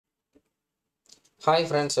Hi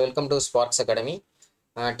friends, welcome to Sparks Academy.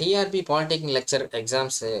 TRB Polytechnic lecture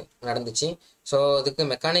exams நடந்துச்சு. So அதுக்கு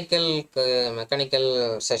mechanical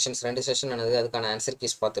sessions 2 session நடந்தது. அதுக்கான answer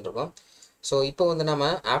keys பார்த்துட்டு இருக்கோம். ஸோ இப்போ வந்து நம்ம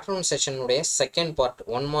ஆஃப்டர்நூன் செஷனுடைய செகண்ட் பார்ட்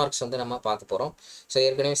 1 மார்க்ஸ் வந்து நம்ம பார்க்க போகிறோம். ஸோ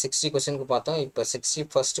ஏற்கனவே 60 கொஸ்டினுக்கு பார்த்தோம். இப்போ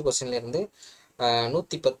 61st கொஸ்டின்லேருந்து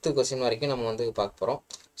 110 கொஸ்டின் வரைக்கும் நம்ம வந்து பார்க்க போகிறோம்.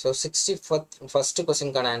 ஸோ 61st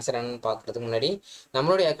கொஸ்டினுக்கான ஆன்சர் என்னன்னு பார்க்குறதுக்கு முன்னாடி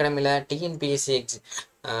நம்மளுடைய அகாடமியில் TNPSC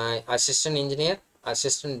assistant engineer,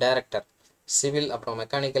 assistant director, civil அப்புறம்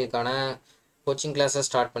மெக்கானிக்கலுக்கான கோச்சிங் கிளாஸஸ்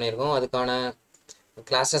ஸ்டார்ட் பண்ணியிருக்கோம். அதுக்கான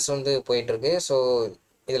கிளாஸஸ் வந்து போயிட்டுருக்கு. ஸோ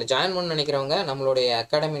இதில் ஜாயின் பண்ண நினைக்கிறவங்க நம்மளுடைய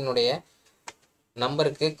அகாடமியினுடைய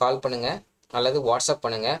நம்பருக்கு கால் பண்ணுங்கள் அல்லது வாட்ஸ்அப்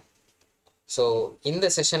பண்ணுங்கள். ஸோ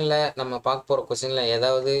இந்த செஷனில் நம்ம பார்க்க போகிற கொஸ்டினில்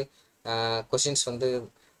ஏதாவது கொஸ்டின்ஸ் வந்து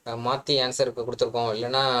மாற்றி ஆன்சருக்கு கொடுத்துருக்கோம்,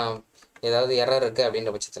 இல்லைனா ஏதாவது எரர் இருக்குது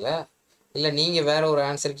அப்படின்ற பட்சத்தில், இல்லை நீங்கள் வேறு ஒரு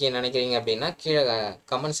ஆன்சருக்கு நினைக்கிறீங்க அப்படின்னா கீழே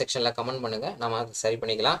கமெண்ட் செக்ஷனில் கமெண்ட் பண்ணுங்கள், நம்ம அதை சரி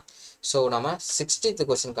பண்ணிக்கலாம். ஸோ நம்ம 60th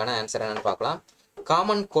கொஸ்டினுக்கான ஆன்சர் என்னென்னு பார்க்கலாம்.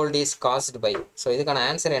 Common gold is caused by. So இதுக்கான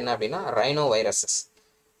ஆன்சர் என்ன அப்படின்னா rhino viruses.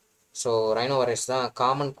 So rhino virus தான்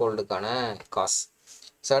காமன் கோல்டுக்கான காஸ்.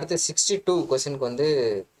 ஸோ அடுத்து 62 கொஸ்டினுக்கு வந்து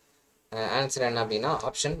ஆன்சர் என்ன அப்படின்னா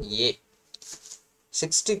ஆப்ஷன் ஏ.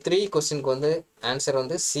 63 கொஸ்டினுக்கு வந்து ஆன்சர்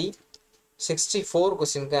வந்து சி. 64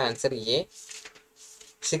 கொஸ்டினுக்கு ஆன்சர் ஏ.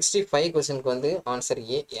 65 கொஸ்டினுக்கு வந்து ஆன்சர்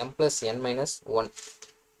ஏ, m+n-1.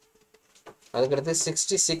 அதுக்கடுத்து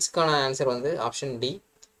 66க்கான ஆன்சர் வந்து ஆப்ஷன் டி.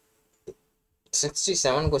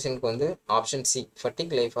 67 கொஸ்டினுக்கு வந்து option C,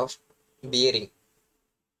 ஃபட்டிக் life of bearing.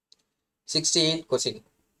 68 question,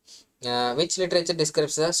 which literature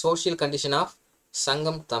describes the social condition of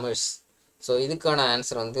சங்கம் தமிழ்ஸ். ஸோ இதுக்கான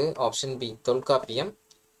ஆன்சர் வந்து ஆப்ஷன் பி, தொல்காப்பியம்.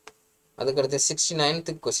 அதுக்கடுத்து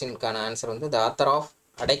 69th கொஸ்டினுக்கான ஆன்சர் வந்து த ஆத்தர் ஆஃப்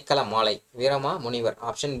அடைக்கல மாலை, வீரமா முனிவர்.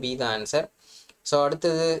 ஆப்ஷன் பி தான் ஆன்சர். ஸோ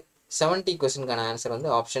அடுத்தது 70 கொஸ்டினுக்கான ஆன்சர் வந்து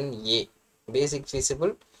ஆப்ஷன் ஏ, பேசிக்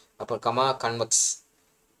ஃபீசிபிள் அப்புறம் கமா கன்வெக்ஸ்.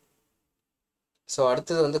 ஸோ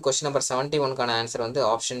அடுத்தது வந்து கொஸ்டின் நம்பர் 71க்கான ஆன்சர் வந்து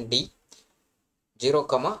option D,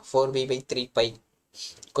 0,4b/3π.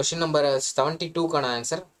 Question number 72க்கான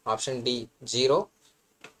answer option D, 0.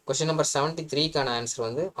 Question number 73க்கான answer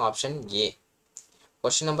வந்து option A.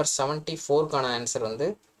 Question number 74க்கான answer வந்து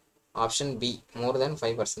option B, மோர் தேன்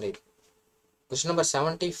 5%. Question number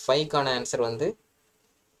 75க்கான answer வந்து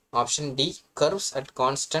option D, curves at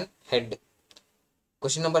constant head.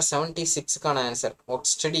 Question number 76க்கான answer, what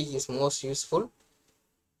study is most useful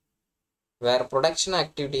where production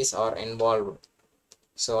activities are involved.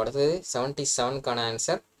 So அடுத்தது 77க்கான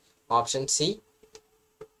answer option C,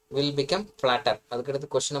 will become flatter.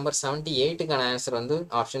 அதுக்கடுத்து question number 78க்கான answer வந்து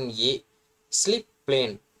option A, slip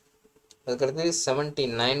plane. அதுக்கடுத்து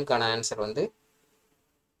 79க்கான answer வந்து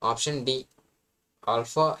option D,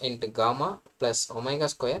 alpha into gamma plus omega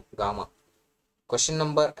square gamma. Question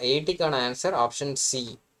number 80க்கான answer option C.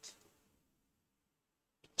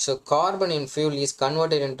 So carbon in fuel is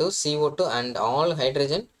converted into CO2 and all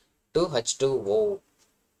hydrogen to H2O.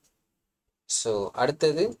 So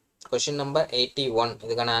அடுத்தது question number 81,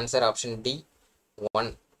 இதுக்கான answer option D,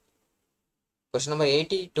 1. Question number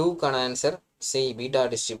 82க்கான answer C, beta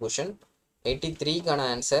distribution. 83க்கான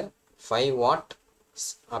answer 5 what,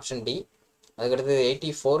 option D. அதுக்கடுத்து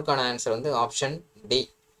 84க்கான answer வந்து option D.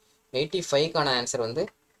 85க்கான answer வந்து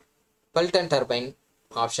பெல்டன் turbine,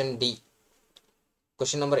 option D.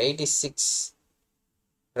 Question number 86,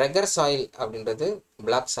 ரெகர் soil அப்படின்றது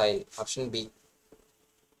black soil, option B.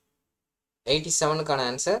 87க்கான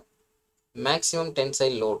answer maximum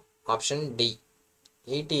tensile load, option D.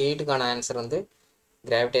 88க்கான answer வந்து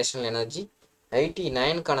gravitational energy.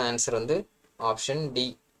 89க்கான answer வந்து option D.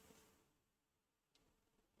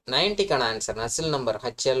 90க்கான answer நசில் number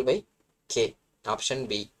HL/K, option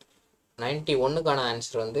B. 91க்கான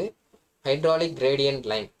answer வந்து hydraulic gradient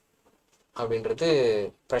line அப்படின்றது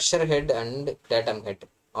pressure head and datum head,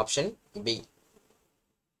 option B.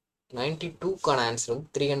 92க்கான answer வந்து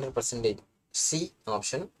 300% C,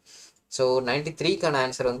 option. So 93க்கான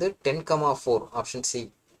answer வந்து 10,4, option C.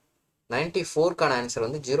 94க்கான answer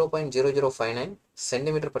வந்து 0.0059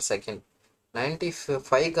 cm/s.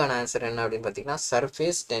 95க்கான answer என்ன அப்படின்னு பார்த்தீங்கன்னா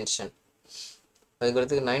surface tension.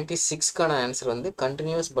 அதுக்கடுத்து 96க்கான ஆன்சர் வந்து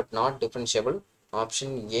continuous but not differentiable,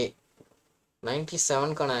 option A.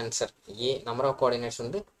 97க்கான answer A, number of coordinates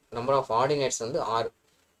வந்து number of ordinates வந்து 6.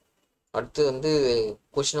 அடுத்து வந்து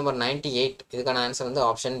கொஸ்டின் நம்பர் 98, இதுக்கான ஆன்சர் வந்து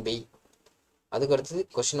ஆப்ஷன் பி. அதுக்கடுத்து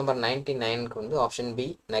கொஸ்டின் நம்பர் 99க்கு வந்து ஆப்ஷன் பி,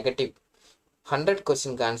 நெகட்டிவ். 100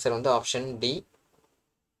 கொஸ்டினுக்கு ஆன்சர் வந்து ஆப்ஷன் டி.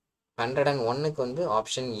 101க்கு வந்து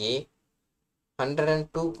ஆப்ஷன் ஏ.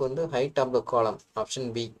 102க்கு வந்து ஹைட் ஆஃப் த காலம், ஆப்ஷன்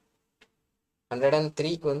பி.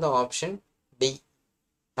 103க்கு வந்து ஆப்ஷன் டி.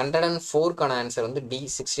 104க்கான ஆன்சர் வந்து டி,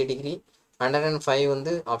 60 டிகிரி 105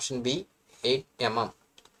 வந்து option B 8 mm.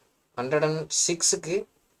 106க்கு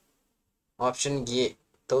option A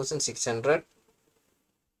 1600.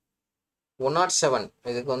 107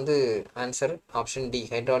 இதுக்கு வந்து answer option D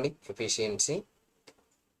hydraulic efficiency.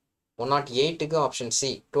 108க்கு option C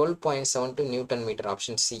 12.72 Newton metre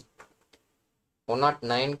option C.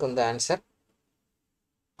 109க்கு வந்து answer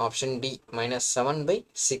option D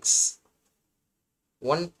 -7/6.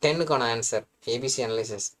 110க்கான answer ABC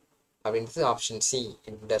analysis அப்படின்றது option C.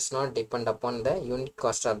 It does not depend upon the unit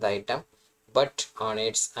cost of the item but on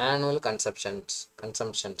it's annual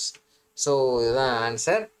consumptions. So இதுதான்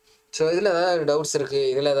answer. So இதில் ஏதாவது doubts இருக்குது,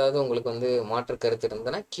 இதில் ஏதாவது உங்களுக்கு வந்து மாற்று கருத்து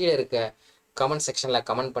இருந்ததுன்னா கீழே இருக்க கமெண்ட் செக்ஷனில்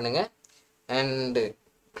கமெண்ட் பண்ணுங்கள். அண்டு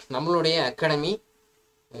நம்மளுடைய அகாடமி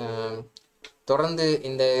தொடர்ந்து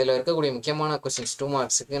இந்த இதில் இருக்கக்கூடிய முக்கியமான கொஸ்டின்ஸ் 2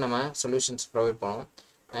 மார்க்ஸுக்கு நம்ம சொல்யூஷன்ஸ் ப்ரொவைட் பண்ணோம்.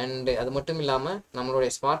 அண்டு அது மட்டும் இல்லாமல்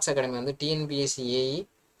நம்மளுடைய ஸ்பார்ட்ஸ் அகாடமி வந்து TNPSC AE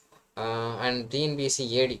and TNPSC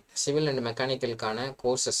AD civil and மெக்கானிக்கலுக்கான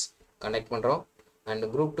courses conduct பண்ணுறோம். And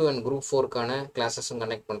group 2 and group 4க்கான கிளாஸஸும்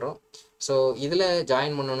conduct பண்ணுறோம். ஸோ இதில்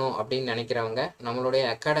ஜாயின் பண்ணணும் அப்படின்னு நினைக்கிறவங்க நம்மளுடைய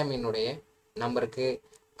அகாடமியினுடைய நம்பருக்கு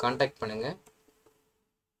கான்டாக்ட் பண்ணுங்கள்,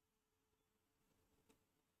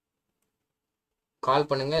 கால்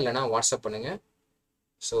பண்ணுங்கள், இல்லைனா வாட்ஸ்அப் பண்ணுங்கள்.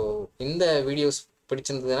 ஸோ இந்த வீடியோஸ்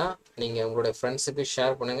பிடிச்சிருந்ததுன்னா நீங்கள் உங்களுடைய ஃப்ரெண்ட்ஸுக்கு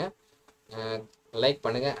ஷேர் பண்ணுங்கள், லைக்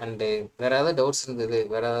பண்ணுங்கள். அண்டு வேறு ஏதாவது டவுட்ஸ் இருந்தது,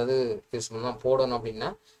 வேறு ஏதாவது இது போடணும் அப்படின்னா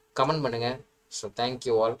கமெண்ட் பண்ணுங்கள். So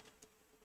thank you all.